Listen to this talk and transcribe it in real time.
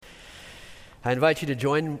I invite you to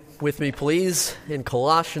join with me, please, in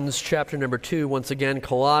Colossians chapter number 2. Once again,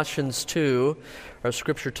 Colossians 2. Our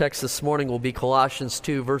scripture text this morning will be Colossians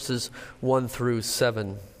 2, verses 1 through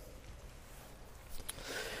 7.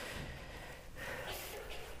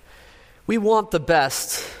 We want the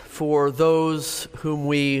best for those whom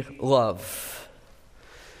we love.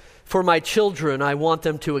 For my children, I want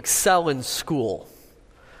them to excel in school.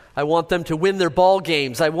 I want them to win their ball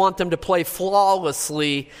games. I want them to play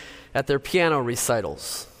flawlessly at their piano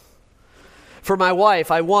recitals. For my wife,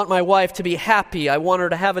 I want my wife to be happy. I want her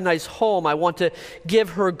to have a nice home. I want to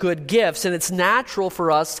give her good gifts. And it's natural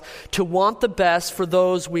for us to want the best for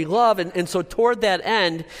those we love. And so toward that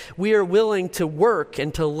end, we are willing to work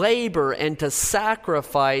and to labor and to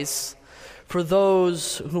sacrifice for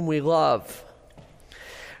those whom we love.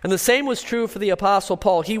 And the same was true for the Apostle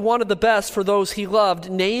Paul. He wanted the best for those he loved,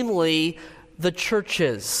 namely the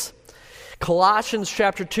churches. Colossians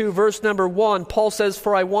chapter 2, verse number 1, Paul says,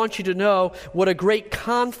 "For I want you to know what a great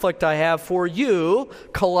conflict I have for you,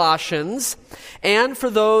 Colossians, and for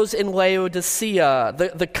those in Laodicea."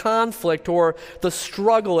 The conflict or the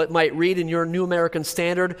struggle, it might read in your New American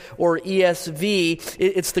Standard or ESV,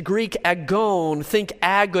 it's the Greek agon, think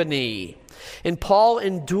agony. And Paul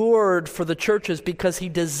endured for the churches because he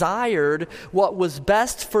desired what was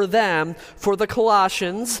best for them, for the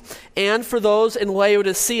Colossians, and for those in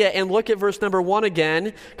Laodicea. And look at verse number 1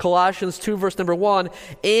 again, Colossians 2, verse number 1.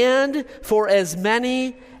 "And for as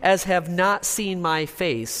many as have not seen my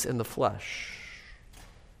face in the flesh."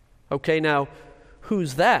 Okay, now,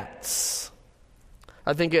 who's that?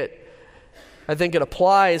 I think it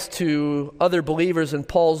applies to other believers in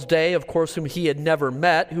Paul's day, of course, whom he had never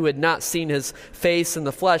met, who had not seen his face in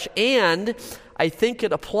the flesh. And I think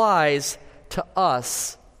it applies to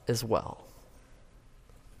us as well.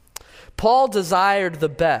 Paul desired the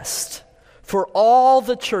best for all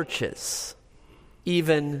the churches,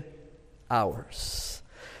 even ours.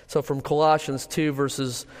 So from Colossians 2,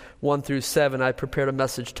 verses 1 through 7, I prepared a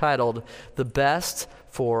message titled, "The Best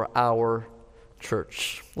for Our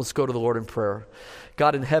Church." Let's go to the Lord in prayer.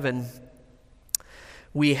 God in heaven,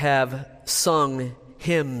 we have sung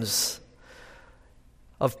hymns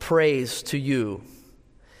of praise to you,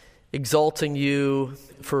 exalting you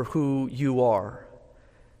for who you are,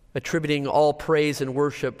 attributing all praise and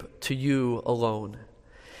worship to you alone.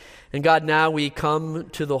 And God, now we come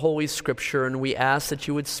to the Holy Scripture and we ask that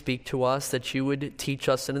you would speak to us, that you would teach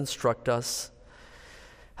us and instruct us.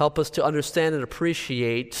 Help us to understand and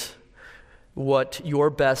appreciate what your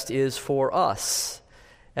best is for us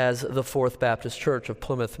as the Fourth Baptist Church of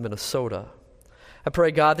Plymouth, Minnesota. I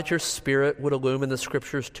pray, God, that your Spirit would illumine the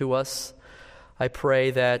Scriptures to us. I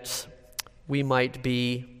pray that we might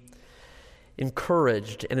be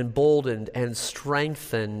encouraged and emboldened and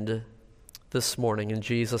strengthened this morning. In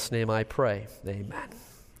Jesus' name I pray. Amen.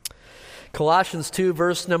 Colossians 2,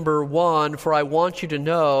 verse number 1, "For I want you to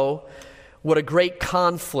know what a great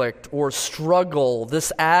conflict or struggle,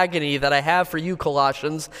 this agony that I have for you,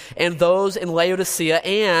 Colossians, and those in Laodicea,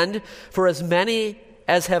 and for as many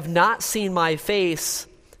as have not seen my face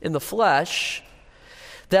in the flesh,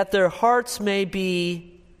 that their hearts may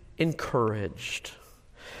be encouraged."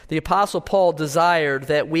 The Apostle Paul desired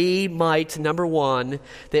that we might, number one,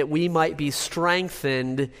 that we might be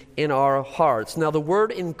strengthened in our hearts. Now, the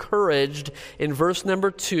word encouraged in verse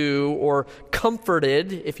number 2, or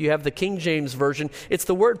comforted, if you have the King James Version, it's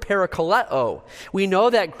the word parakaleo. We know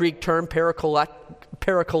that Greek term, parakaleo,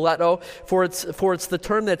 for it's the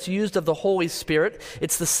term that's used of the Holy Spirit.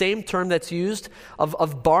 It's the same term that's used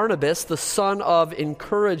of Barnabas, the son of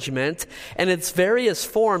encouragement. And its various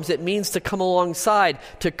forms, it means to come alongside,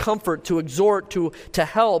 to comfort, to exhort, to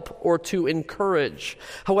help, or to encourage.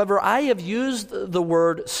 However, I have used the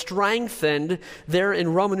word strengthened there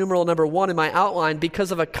in Roman numeral number 1 in my outline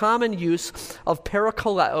because of a common use of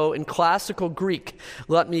parakaleo in classical Greek.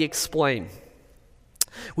 Let me explain.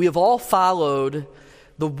 We have all followed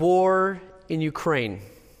the war in Ukraine.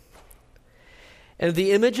 And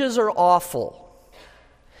the images are awful.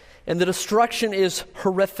 And the destruction is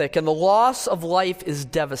horrific. And the loss of life is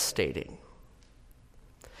devastating.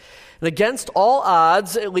 And against all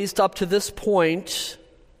odds, at least up to this point,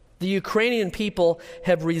 the Ukrainian people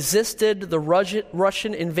have resisted the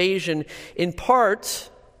Russian invasion in part,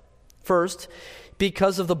 first,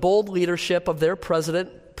 because of the bold leadership of their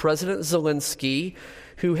President Zelensky,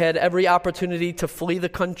 who had every opportunity to flee the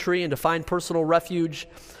country and to find personal refuge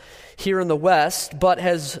here in the West, but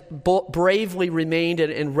has bravely remained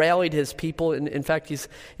and rallied his people. In fact, he's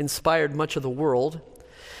inspired much of the world.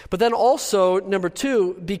 But then also, number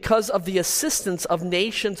two, because of the assistance of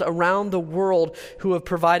nations around the world who have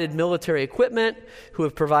provided military equipment, who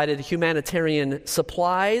have provided humanitarian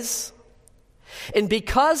supplies. And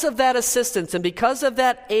because of that assistance and because of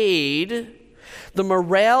that aid, the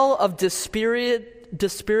morale of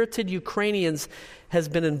dispirited Ukrainians has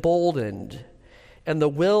been emboldened, and the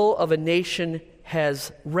will of a nation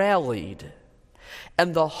has rallied.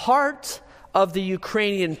 And the heart of the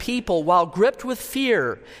Ukrainian people, while gripped with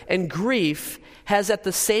fear and grief, has at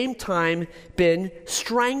the same time been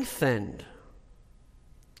strengthened.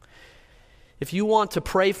 If you want to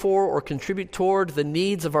pray for or contribute toward the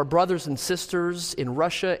needs of our brothers and sisters in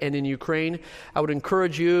Russia and in Ukraine, I would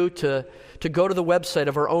encourage you to go to the website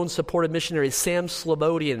of our own supported missionary, Sam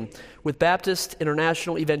Slobodian, with Baptist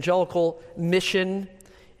International Evangelical Mission.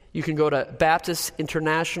 You can go to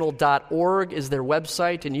baptistinternational.org is their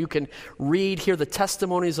website, and you can hear the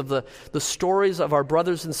testimonies of the stories of our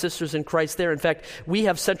brothers and sisters in Christ there. In fact, we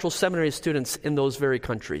have Central Seminary students in those very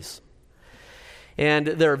countries. And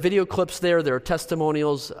there are video clips there, there are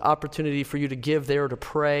testimonials, opportunity for you to give there, to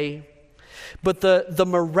pray. But the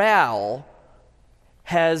morale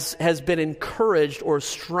has been encouraged or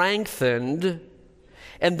strengthened,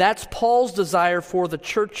 and that's Paul's desire for the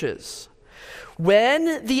churches.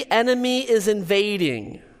 When the enemy is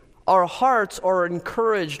invading, our hearts are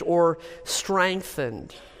encouraged or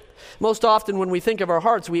strengthened. Most often when we think of our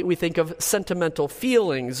hearts, we think of sentimental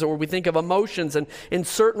feelings, or we think of emotions, and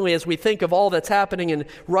certainly as we think of all that's happening in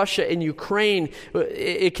Russia and Ukraine,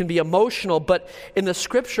 it can be emotional, but in the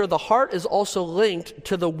Scripture, the heart is also linked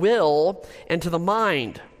to the will and to the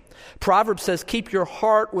mind. Proverbs says, keep your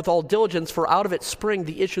heart with all diligence, for out of it spring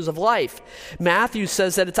the issues of life. Matthew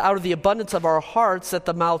says that it's out of the abundance of our hearts that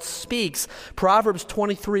the mouth speaks. Proverbs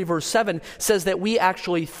 23 verse 7 says that we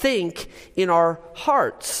actually think in our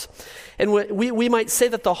hearts. And we might say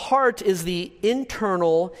that the heart is the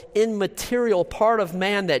internal, immaterial part of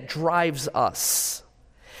man that drives us.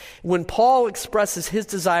 When Paul expresses his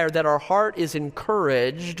desire that our heart is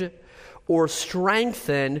encouraged or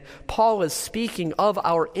strengthened, Paul is speaking of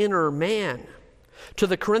our inner man. To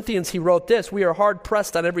the Corinthians he wrote this: we are hard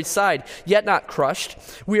pressed on every side, yet not crushed.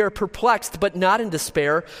 We are perplexed, but not in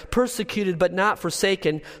despair, persecuted, but not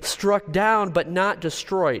forsaken, struck down, but not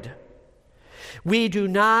destroyed. We do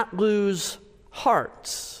not lose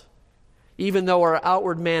heart. Even though our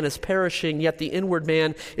outward man is perishing, yet the inward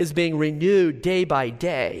man is being renewed day by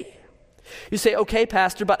day. You say, okay,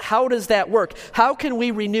 Pastor, but how does that work? How can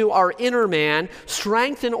we renew our inner man,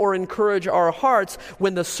 strengthen or encourage our hearts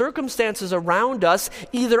when the circumstances around us,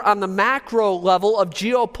 either on the macro level of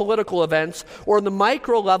geopolitical events or on the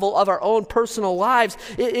micro level of our own personal lives,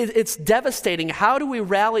 it's devastating? How do we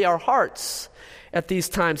rally our hearts at these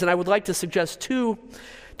times? And I would like to suggest two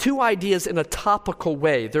ideas in a topical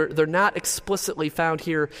way. They're not explicitly found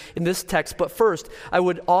here in this text, but first, I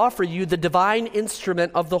would offer you the divine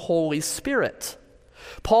instrument of the Holy Spirit.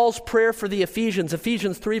 Paul's prayer for the Ephesians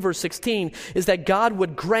 3 verse 16, is that God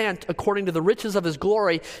would grant, according to the riches of his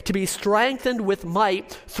glory, to be strengthened with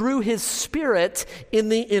might through his Spirit in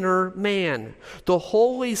the inner man. The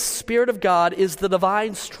Holy Spirit of God is the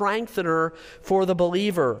divine strengthener for the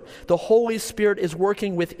believer. The Holy Spirit is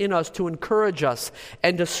working within us to encourage us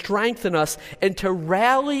and to strengthen us and to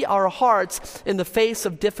rally our hearts in the face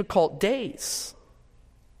of difficult days.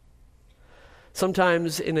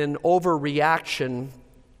 Sometimes in an overreaction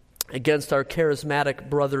against our charismatic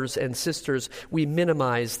brothers and sisters, we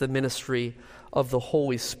minimize the ministry of the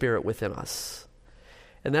Holy Spirit within us.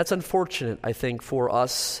 And that's unfortunate, I think, for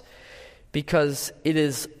us, because it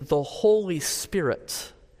is the Holy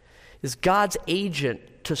Spirit, is God's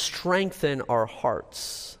agent to strengthen our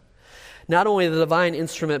hearts. Not only the divine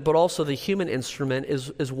instrument, but also the human instrument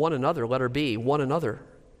is one another, letter B, one another.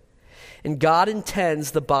 And God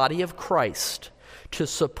intends the body of Christ to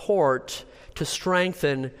support, to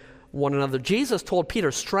strengthen one another. Jesus told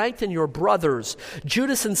Peter, strengthen your brothers.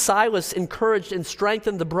 Judas and Silas encouraged and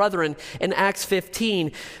strengthened the brethren in Acts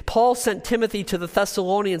 15. Paul sent Timothy to the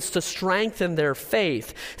Thessalonians to strengthen their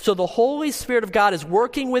faith. So the Holy Spirit of God is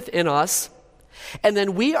working within us, and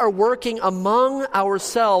then we are working among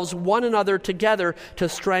ourselves, one another together, to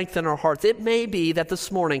strengthen our hearts. It may be that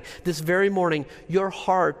this morning, this very morning, your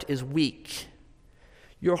heart is weak.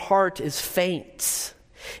 Your heart is faint.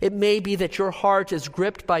 It may be that your heart is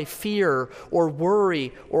gripped by fear or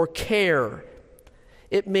worry or care.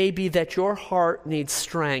 It may be that your heart needs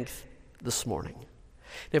strength this morning.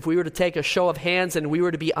 And if we were to take a show of hands and we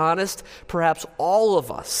were to be honest, perhaps all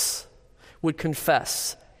of us would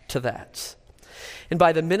confess to that. And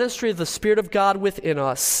by the ministry of the Spirit of God within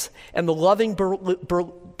us and the loving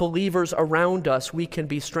believers around us, we can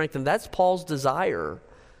be strengthened. That's Paul's desire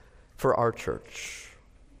for our church.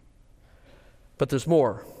 But there's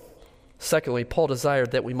more. Secondly, Paul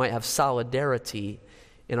desired that we might have solidarity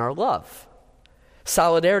in our love.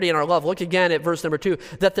 Solidarity in our love. Look again at verse number 2.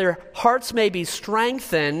 That their hearts may be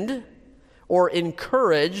strengthened or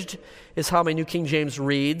encouraged is how my New King James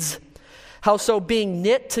reads. How so? Being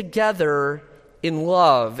knit together in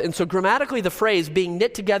love. And so grammatically the phrase being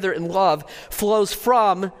knit together in love flows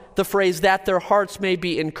from the phrase that their hearts may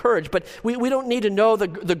be encouraged. But we don't need to know the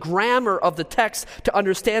grammar of the text to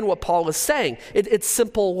understand what Paul is saying. It's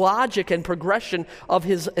simple logic and progression of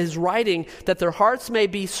his writing, that their hearts may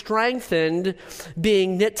be strengthened,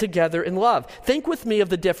 being knit together in love. Think with me of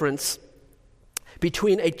the difference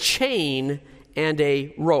between a chain and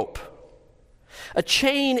a rope. A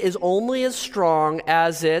chain is only as strong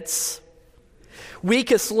as its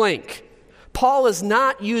weakest link. Paul is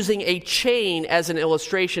not using a chain as an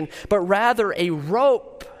illustration, but rather a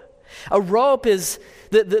rope. A rope is,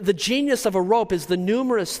 the genius of a rope is the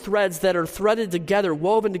numerous threads that are threaded together,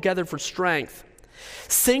 woven together for strength.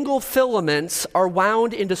 Single filaments are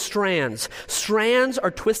wound into strands. Strands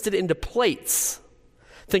are twisted into plates.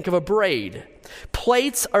 Think of a braid.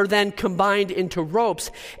 Plates are then combined into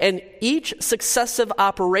ropes, and each successive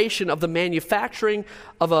operation of the manufacturing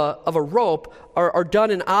of a rope are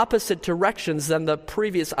done in opposite directions than the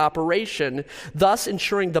previous operation, thus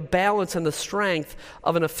ensuring the balance and the strength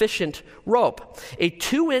of an efficient rope. A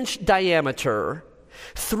 2-inch diameter,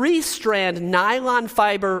 3-strand nylon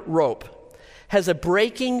fiber rope has a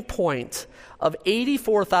breaking point of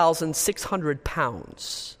 84,600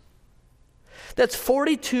 pounds. That's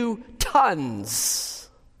 42 tons.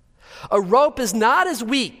 A rope is not as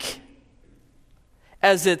weak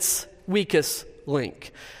as its weakest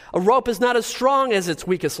link. A rope is not as strong as its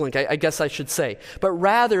weakest link, I guess I should say. But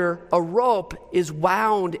rather, a rope is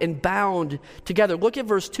wound and bound together. Look at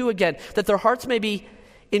verse 2 again. That their hearts may be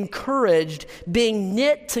encouraged, being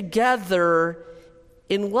knit together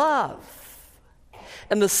in love.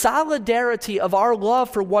 And the solidarity of our love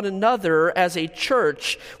for one another as a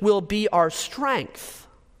church will be our strength.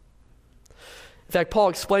 In fact, Paul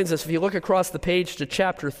explains this. If you look across the page to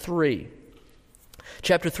chapter 3.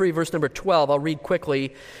 Chapter 3, verse number 12, I'll read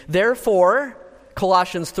quickly. Therefore,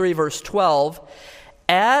 Colossians 3, verse 12,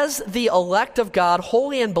 as the elect of God,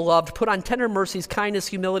 holy and beloved, put on tender mercies, kindness,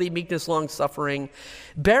 humility, meekness, long-suffering,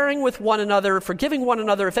 bearing with one another, forgiving one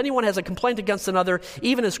another. If anyone has a complaint against another,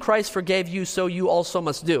 even as Christ forgave you, so you also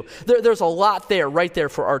must do. There's a lot there, right there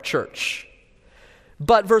for our church.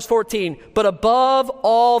 But verse 14, but above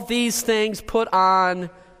all these things put on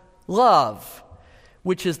love,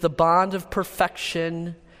 which is the bond of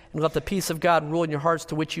perfection, and let the peace of God rule in your hearts,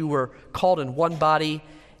 to which you were called in one body,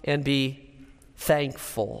 and be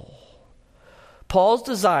thankful. Paul's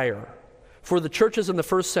desire for the churches in the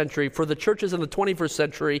first century, for the churches in the 21st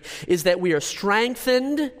century, is that we are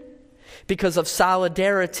strengthened because of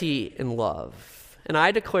solidarity in love. And I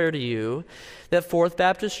declare to you that Fourth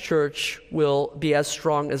Baptist Church will be as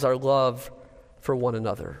strong as our love for one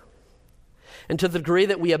another. And to the degree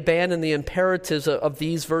that we abandon the imperatives of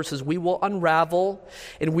these verses, we will unravel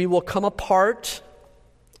and we will come apart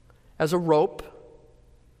as a rope.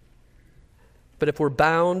 But if we're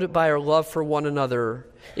bound by our love for one another,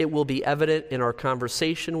 it will be evident in our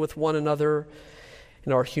conversation with one another,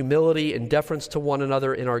 in our humility and deference to one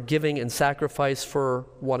another, in our giving and sacrifice for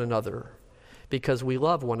one another, because we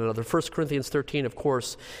love one another. 1 Corinthians 13, of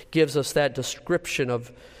course, gives us that description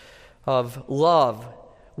of love,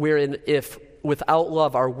 wherein if without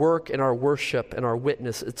love our work and our worship and our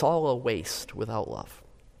witness, it's all a waste without love.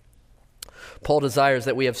 Paul desires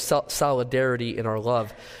that we have solidarity in our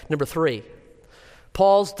love. Number 3,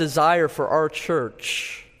 Paul's desire for our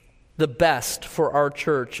church, the best for our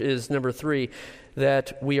church is, number 3,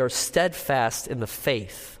 that we are steadfast in the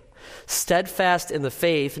faith. Steadfast in the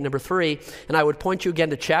faith, number 3, and I would point you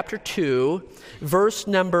again to chapter 2, verse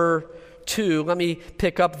number 2. Let me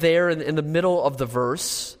pick up there in the middle of the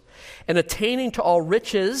verse. And attaining to all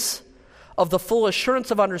riches of the full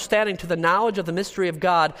assurance of understanding, to the knowledge of the mystery of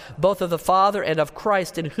God, both of the Father and of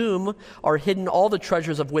Christ, in whom are hidden all the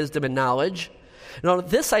treasures of wisdom and knowledge. Now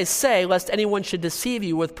this I say, lest anyone should deceive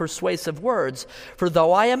you with persuasive words. For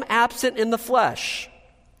though I am absent in the flesh,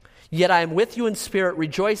 yet I am with you in spirit,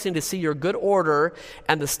 rejoicing to see your good order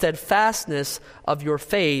and the steadfastness of your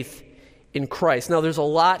faith in Christ. Now there's a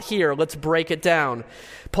lot here. Let's break it down.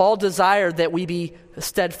 Paul desired that we be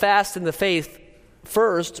steadfast in the faith,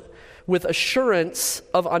 first, with assurance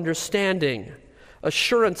of understanding.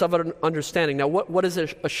 Assurance of an understanding. Now what is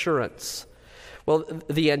assurance? Well,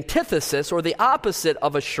 the antithesis or the opposite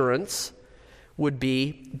of assurance would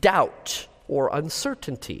be doubt or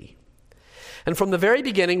uncertainty. And from the very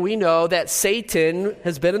beginning, we know that Satan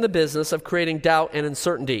has been in the business of creating doubt and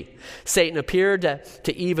uncertainty. Satan appeared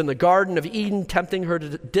to Eve in the Garden of Eden, tempting her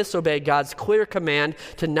to disobey God's clear command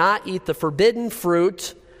to not eat the forbidden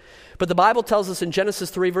fruit. But the Bible tells us in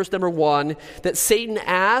Genesis 3, verse number 1, that Satan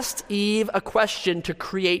asked Eve a question to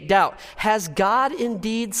create doubt. Has God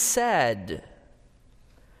indeed said?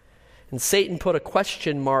 And Satan put a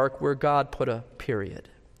question mark where God put a period.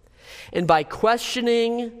 And by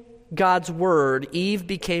questioning God's word, Eve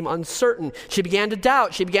became uncertain. She began to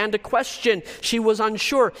doubt. She began to question. She was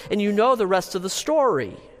unsure. And you know the rest of the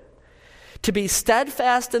story. To be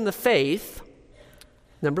steadfast in the faith,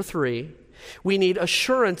 number 3, we need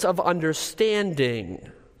assurance of understanding.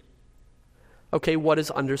 Okay, what is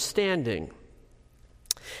understanding?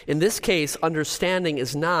 In this case, understanding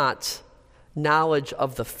is not knowledge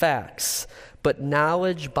of the facts, but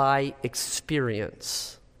knowledge by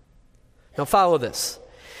experience. Now follow this.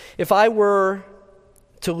 If I were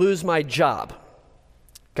to lose my job,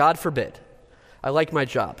 God forbid, I like my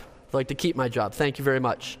job. I'd like to keep my job. Thank you very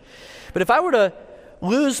much. But if I were to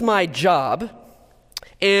lose my job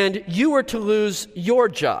and you were to lose your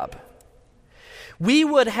job, we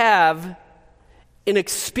would have an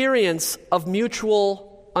experience of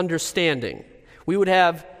mutual understanding. We would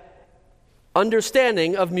have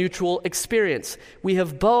understanding of mutual experience. We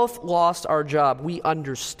have both lost our job. We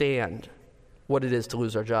understand what it is to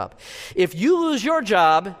lose our job. If you lose your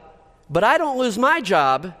job, but I don't lose my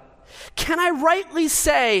job, can I rightly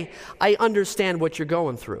say I understand what you're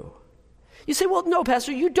going through? You say, well, no,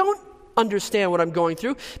 Pastor, you don't understand what I'm going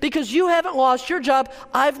through because you haven't lost your job.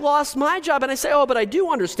 I've lost my job. And I say, oh, but I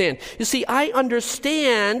do understand. You see, I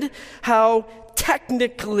understand how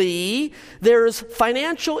technically there's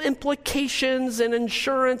financial implications and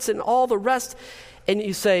insurance and all the rest. And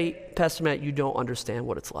you say, Pastor Matt, you don't understand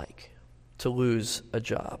what it's like to lose a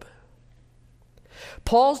job.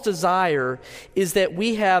 Paul's desire is that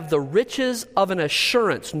we have the riches of an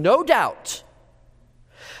assurance, no doubt,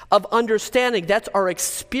 of understanding. That's our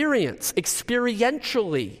experience,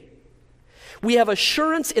 experientially. We have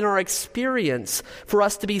assurance in our experience for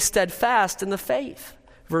us to be steadfast in the faith.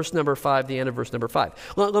 Verse number 5, the end of verse number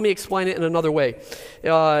 5. Let me explain it in another way.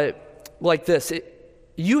 Like this.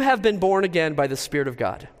 You have been born again by the Spirit of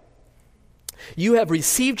God. You have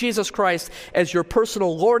received Jesus Christ as your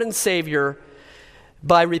personal Lord and Savior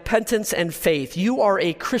by repentance and faith. You are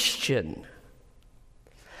a Christian.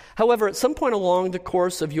 However, at some point along the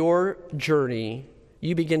course of your journey,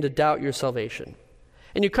 you begin to doubt your salvation.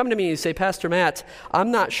 And you come to me and you say, Pastor Matt,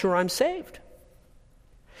 I'm not sure I'm saved.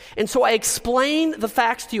 And so I explain the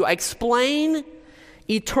facts to you. I explain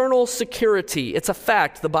eternal security. It's a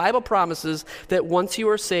fact. The Bible promises that once you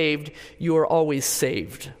are saved, you are always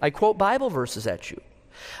saved. I quote Bible verses at you.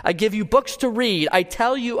 I give you books to read. I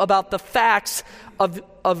tell you about the facts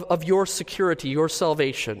of your security, your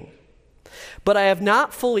salvation. But I have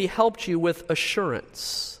not fully helped you with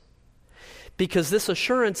assurance, because this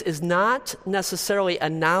assurance is not necessarily a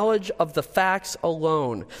knowledge of the facts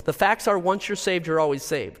alone. The facts are once you're saved, you're always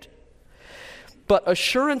saved. But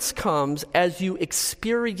assurance comes as you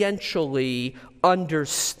experientially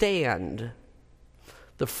understand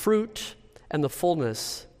the fruit and the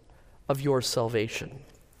fullness of your salvation.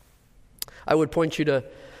 I would point you to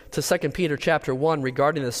 2 Peter chapter 1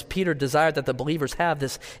 regarding this. Peter desired that the believers have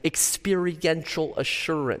this experiential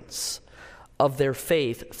assurance of their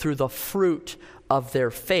faith through the fruit of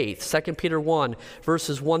their faith. 2 Peter 1,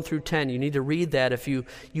 verses 1 through 10. You need to read that if you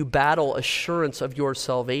battle assurance of your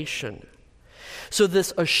salvation. So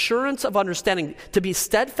this assurance of understanding, to be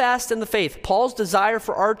steadfast in the faith, Paul's desire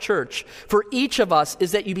for our church, for each of us,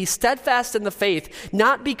 is that you be steadfast in the faith,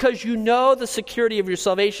 not because you know the security of your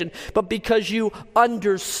salvation, but because you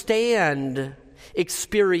understand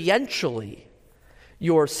experientially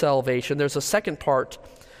your salvation. There's a second part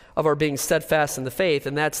of our being steadfast in the faith,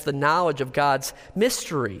 and that's the knowledge of God's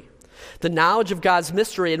mystery. The knowledge of God's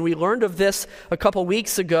mystery, and we learned of this a couple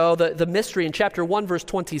weeks ago, the mystery in chapter 1, verse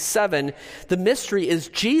 27. The mystery is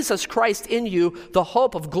Jesus Christ in you, the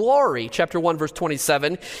hope of glory, chapter 1, verse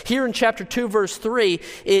 27. Here in chapter 2, verse 3,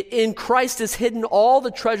 in Christ is hidden all the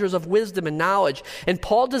treasures of wisdom and knowledge. And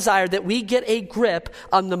Paul desired that we get a grip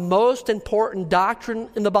on the most important doctrine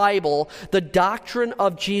in the Bible, the doctrine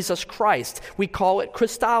of Jesus Christ. We call it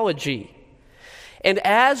Christology. And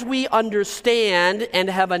as we understand and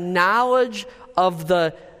have a knowledge of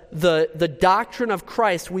the doctrine of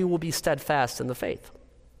Christ, we will be steadfast in the faith.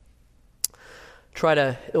 Try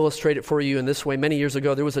to illustrate it for you in this way. Many years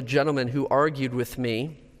ago, there was a gentleman who argued with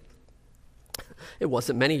me It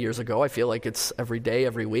wasn't many years ago. I feel like it's every day,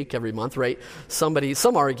 every week, every month, right? Some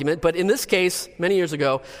argument. But in this case, many years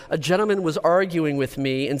ago, a gentleman was arguing with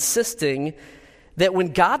me, insisting that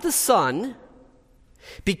when God the Son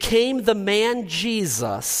became the man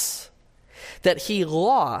Jesus, that he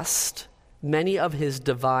lost many of his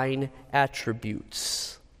divine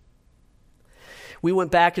attributes. We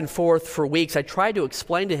went back and forth for weeks. I tried to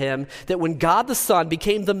explain to him that when God the Son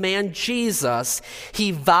became the man Jesus,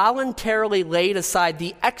 he voluntarily laid aside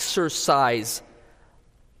the exercise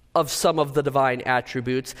of some of the divine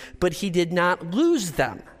attributes, but he did not lose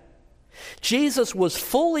them. Jesus was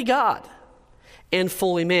fully God and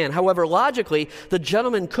fully man. However, logically, the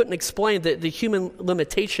gentleman couldn't explain the human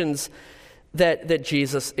limitations that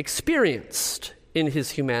Jesus experienced in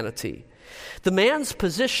his humanity. The man's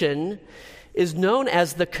position is known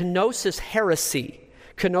as the kenosis heresy.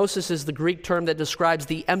 Kenosis is the Greek term that describes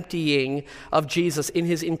the emptying of Jesus in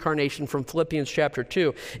his incarnation from Philippians chapter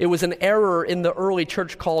 2. It was an error in the early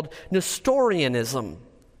church called Nestorianism.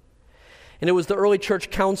 And it was the early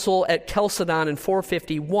church council at Chalcedon in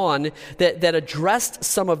 451 that addressed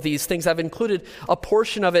some of these things. I've included a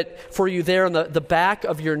portion of it for you there on the back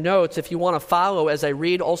of your notes if you want to follow as I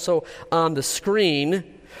read, also on the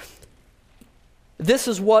screen. This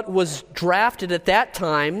is what was drafted at that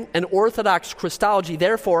time, an Orthodox Christology.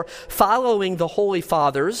 Therefore, following the Holy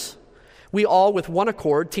Fathers, we all with one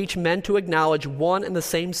accord teach men to acknowledge one and the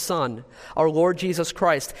same Son, our Lord Jesus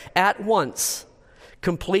Christ, at once,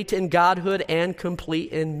 complete in godhood and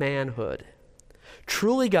complete in manhood.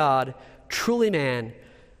 Truly God, truly man,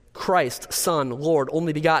 Christ, Son, Lord,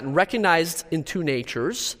 only begotten, recognized in two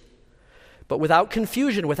natures, but without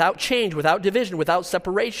confusion, without change, without division, without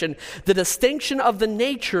separation, the distinction of the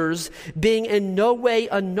natures being in no way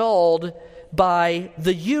annulled by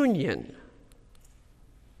the union.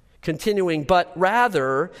 Continuing, but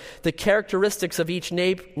rather the characteristics of each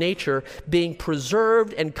nature being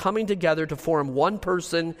preserved and coming together to form one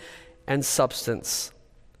person and substance,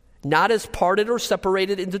 not as parted or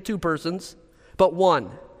separated into two persons, but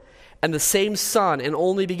one, and the same Son and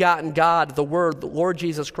only begotten God, the Word, the Lord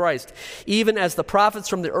Jesus Christ, even as the prophets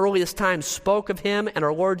from the earliest times spoke of him and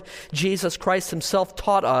our Lord Jesus Christ himself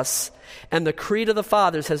taught us, and the creed of the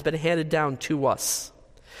fathers has been handed down to us.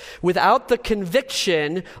 Without the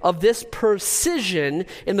conviction of this precision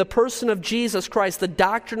in the person of Jesus Christ, the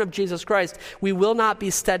doctrine of Jesus Christ, we will not be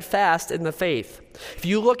steadfast in the faith. If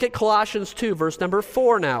you look at Colossians 2, verse number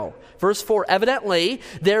 4 now. Verse 4, evidently,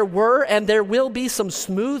 there were and there will be some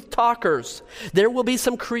smooth talkers. There will be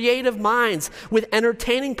some creative minds with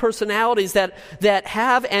entertaining personalities that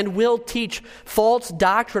have and will teach false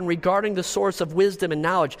doctrine regarding the source of wisdom and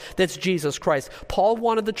knowledge. That's Jesus Christ. Paul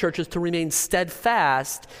wanted the churches to remain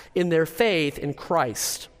steadfast in their faith in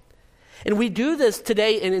Christ. And we do this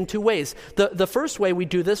today in two ways. The first way we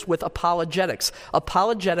do this with apologetics.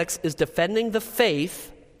 Apologetics is defending the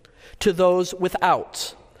faith to those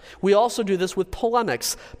without. We also do this with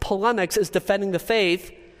polemics. Polemics is defending the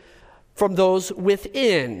faith from those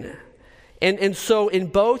within. And so in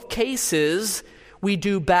both cases, we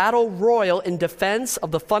do battle royal in defense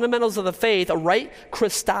of the fundamentals of the faith, a right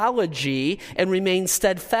Christology, and remain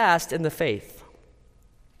steadfast in the faith.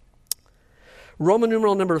 Roman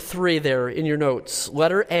numeral number 3 there in your notes.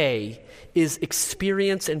 Letter A is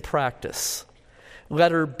experience and practice.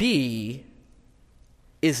 Letter B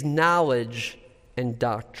is knowledge and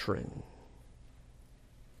doctrine.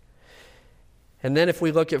 And then if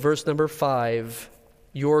we look at verse number 5,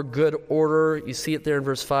 your good order, you see it there in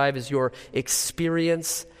verse 5, is your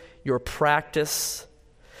experience, your practice.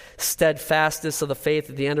 Steadfastness of the faith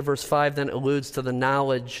at the end of verse 5 then alludes to the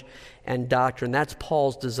knowledge and doctrine. That's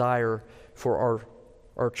Paul's desire for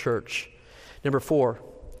our church. Number 4,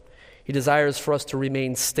 he desires for us to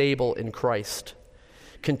remain stable in Christ,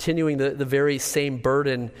 continuing the very same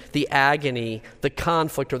burden, the agony, the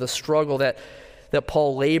conflict, or the struggle that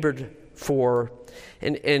Paul labored for.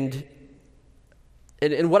 And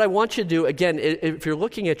what I want you to do, again, if you're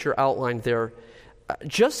looking at your outline there,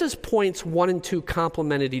 just as points 1 and 2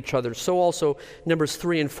 complemented each other, so also numbers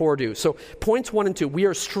 3 and 4 do. So points 1 and 2, we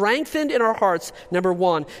are strengthened in our hearts, number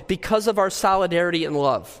 1, because of our solidarity and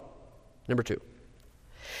love, number 2.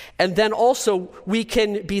 And then also we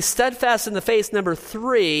can be steadfast in the faith, number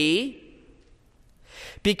 3,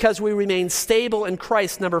 because we remain stable in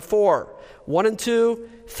Christ, number 4. 1 and 2,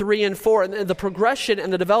 3 and 4. And the progression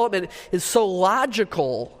and the development is so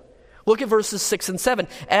logical. Look at verses 6 and 7.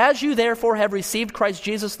 As you therefore have received Christ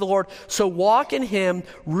Jesus the Lord, so walk in him,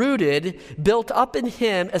 rooted, built up in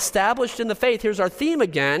him, established in the faith. Here's our theme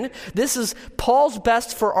again. This is Paul's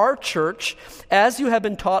best for our church, as you have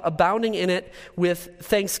been taught, abounding in it with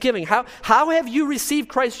thanksgiving. How have you received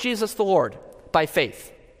Christ Jesus the Lord? By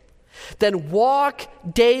faith. Then walk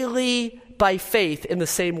daily by faith in the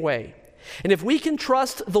same way. And if we can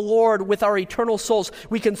trust the Lord with our eternal souls,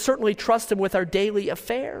 we can certainly trust him with our daily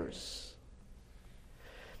affairs.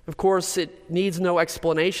 Of course, it needs no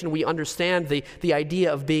explanation. We understand the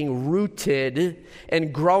idea of being rooted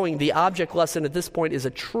and growing. The object lesson at this point is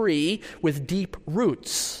a tree with deep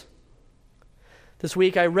roots. This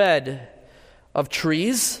week I read of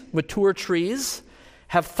trees, mature trees,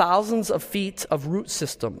 have thousands of feet of root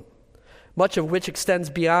system, much of which extends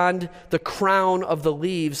beyond the crown of the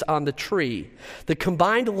leaves on the tree. The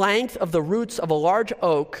combined length of the roots of a large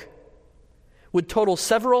oak would total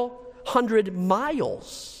several hundred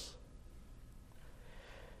miles.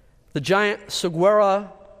 The giant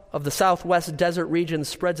saguaro of the southwest desert region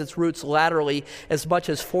spreads its roots laterally as much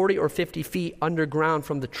as 40 or 50 feet underground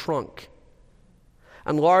from the trunk.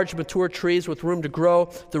 On large, mature trees with room to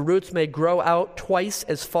grow, the roots may grow out twice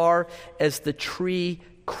as far as the tree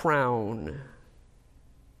crown.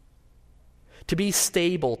 To be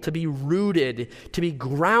stable, to be rooted, to be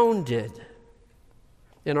grounded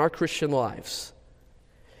in our Christian lives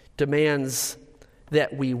demands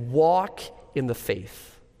that we walk in the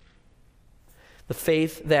faith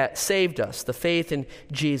that saved us, the faith in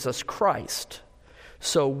Jesus Christ.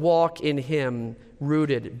 So walk in him,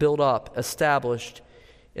 rooted, built up, established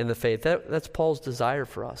in the faith. That's Paul's desire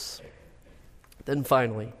for us. Then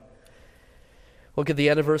finally, look at the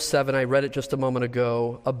end of verse 7. I read it just a moment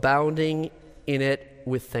ago. Abounding in it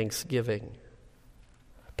with thanksgiving.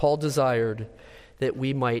 Paul desired that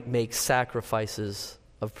we might make sacrifices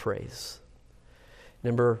of praise.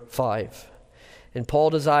 Number 5. And Paul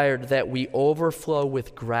desired that we overflow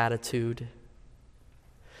with gratitude,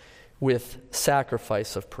 with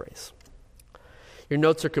sacrifice of praise. Your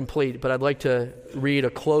notes are complete, but I'd like to read a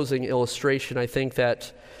closing illustration. I think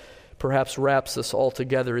that perhaps wraps this all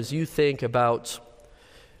together as you think about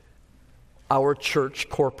our church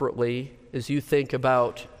corporately, as you think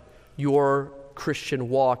about your Christian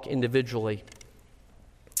walk individually.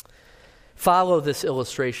 Follow this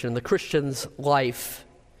illustration. The Christian's life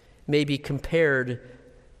may be compared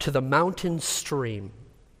to the mountain stream,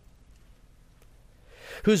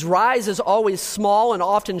 whose rise is always small and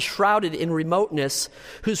often shrouded in remoteness,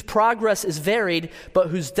 whose progress is varied, but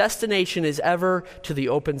whose destination is ever to the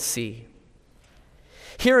open sea.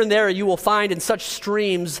 Here and there you will find in such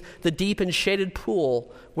streams the deep and shaded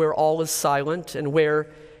pool where all is silent and where,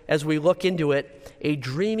 as we look into it, a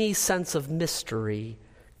dreamy sense of mystery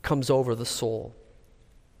comes over the soul.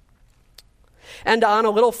 And on a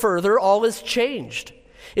little further, all is changed.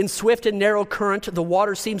 In swift and narrow current, the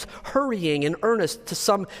water seems hurrying in earnest to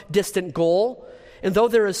some distant goal. And though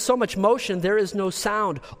there is so much motion, there is no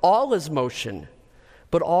sound. All is motion,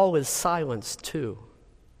 but all is silence too.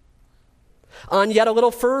 On yet a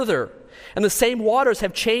little further, and the same waters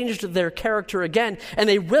have changed their character again, and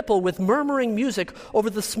they ripple with murmuring music over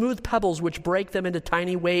the smooth pebbles which break them into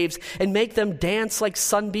tiny waves and make them dance like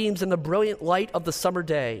sunbeams in the brilliant light of the summer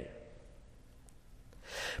day.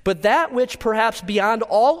 But that which perhaps beyond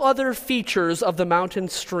all other features of the mountain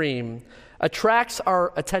stream attracts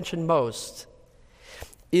our attention most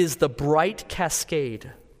is the bright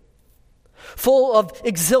cascade. Full of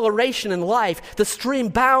exhilaration and life, the stream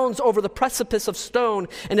bounds over the precipice of stone,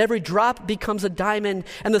 and every drop becomes a diamond,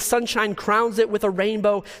 and the sunshine crowns it with a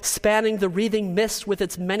rainbow, spanning the wreathing mist with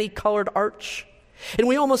its many-colored arch. And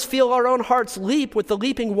we almost feel our own hearts leap with the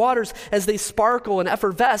leaping waters as they sparkle and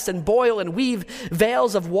effervesce and boil and weave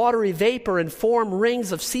veils of watery vapor and form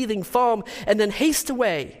rings of seething foam, and then haste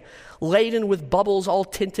away, laden with bubbles all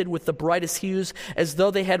tinted with the brightest hues as though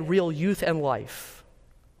they had real youth and life.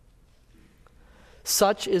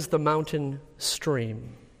 Such is the mountain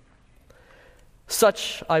stream.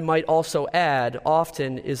 Such, I might also add,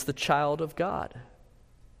 often is the child of God.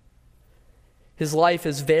 His life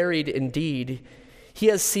is varied indeed. He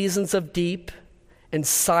has seasons of deep and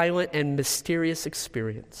silent and mysterious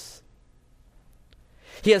experience.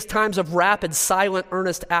 He has times of rapid, silent,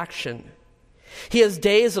 earnest action. He has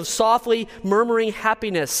days of softly murmuring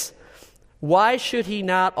happiness. Why should he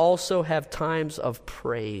not also have times of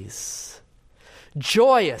praise?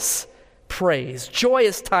 Joyous praise,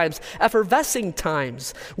 joyous times, effervescing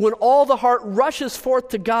times, when all the heart rushes forth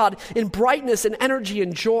to God in brightness and energy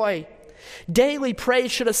and joy. Daily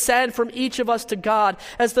praise should ascend from each of us to God.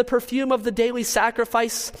 As the perfume of the daily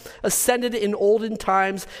sacrifice ascended in olden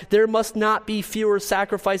times, there must not be fewer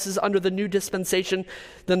sacrifices under the new dispensation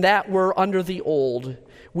than that were under the old.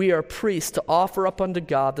 We are priests to offer up unto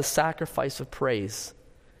God the sacrifice of praise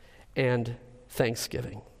and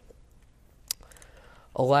thanksgiving.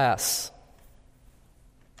 Alas,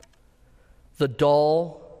 the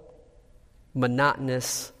dull,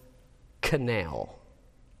 monotonous canal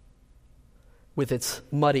with its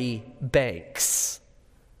muddy banks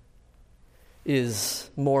is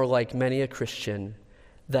more like many a Christian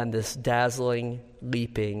than this dazzling,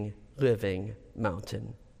 leaping, living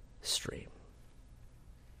mountain stream.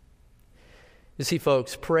 You see,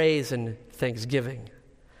 folks, praise and thanksgiving,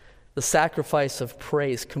 the sacrifice of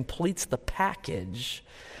praise, completes the package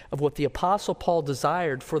of what the Apostle Paul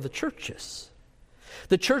desired for the churches.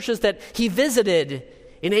 The churches that he visited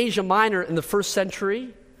in Asia Minor in the first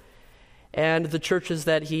century, and the churches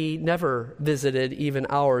that he never visited, even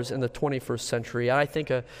ours in the 21st century. I think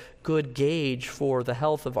a good gauge for the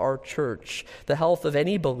health of our church, the health of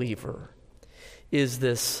any believer, is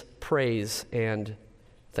this praise and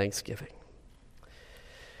thanksgiving.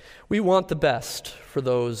 We want the best for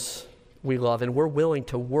those we love, and we're willing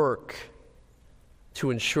to work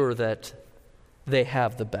to ensure that they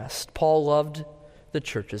have the best. Paul loved the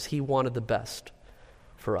churches. He wanted the best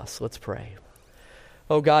for us. Let's pray.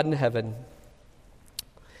 Oh God in heaven,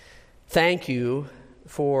 thank you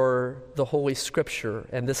for the Holy Scripture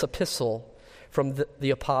and this epistle from the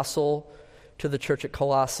apostle to the church at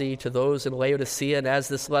Colossae, to those in Laodicea, and as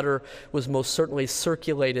this letter was most certainly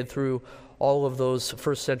circulated through all of those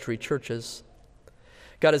first century churches.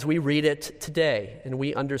 God, as we read it today and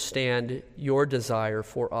we understand your desire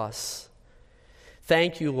for us,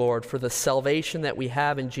 thank you, Lord, for the salvation that we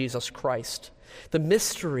have in Jesus Christ, the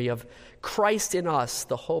mystery of Christ in us,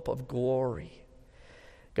 the hope of glory.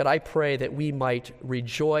 God, I pray that we might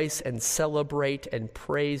rejoice and celebrate and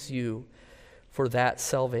praise you for that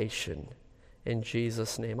salvation. In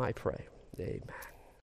Jesus' name I pray. Amen.